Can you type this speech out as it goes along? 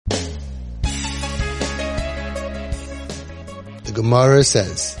The Gemara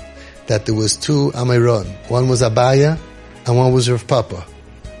says that there was two Amiron. One was Abaya and one was Rav Papa.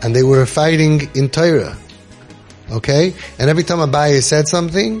 And they were fighting in Torah. Okay? And every time Abaya said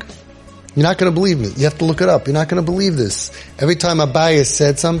something, you're not going to believe me. You have to look it up. You're not going to believe this. Every time Abaya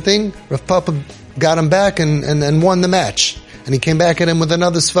said something, Rav Papa got him back and won the match. And he came back at him with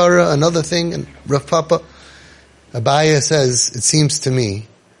another svara, another thing, and Rav Papa. Abaya says, it seems to me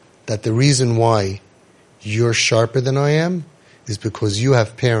that the reason why you're sharper than I am is because you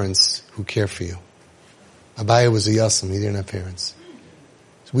have parents who care for you. Abaya was a Yasam, he didn't have parents.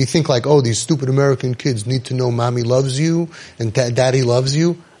 So we think like, oh, these stupid American kids need to know mommy loves you and daddy loves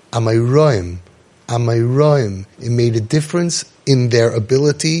you. Amayroim. It made a difference in their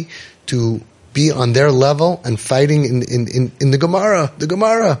ability to be on their level and fighting in the Gemara. The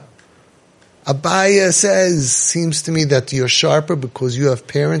Gemara. Abaya says, seems to me that you're sharper because you have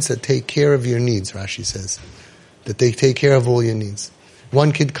parents that take care of your needs, Rashi says. That they take care of all your needs.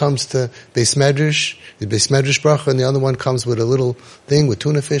 One kid comes to Beis Medrash, the Beis Medrash bracha, and the other one comes with a little thing with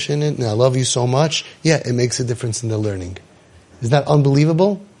tuna fish in it, and I love you so much. Yeah, it makes a difference in their learning. Is that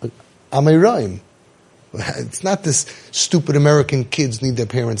unbelievable? Amayraim. It's not this stupid American kids need their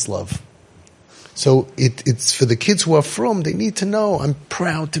parents' love. So it's for the kids who are from, they need to know, I'm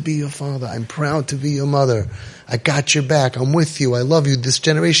proud to be your father, I'm proud to be your mother, I got your back, I'm with you, I love you, this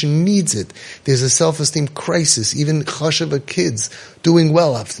generation needs it. There's a self-esteem crisis, even chashava kids doing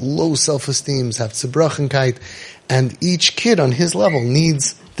well have low self-esteem, have tzebrachenkeit, and each kid on his level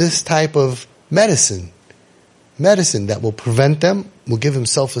needs this type of medicine that will prevent them, will give him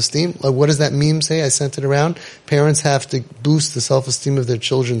self-esteem. Like, what does that meme say? I sent it around. Parents have to boost the self-esteem of their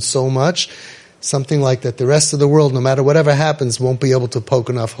children so much. Something like that the rest of the world, no matter whatever happens, won't be able to poke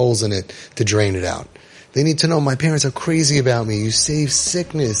enough holes in it to drain it out. They need to know my parents are crazy about me. You save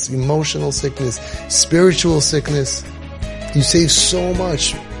sickness, emotional sickness, spiritual sickness. You save so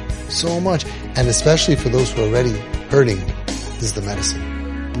much. And especially for those who are already hurting, this is the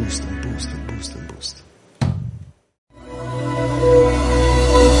medicine. Boost and boost and boost and boost.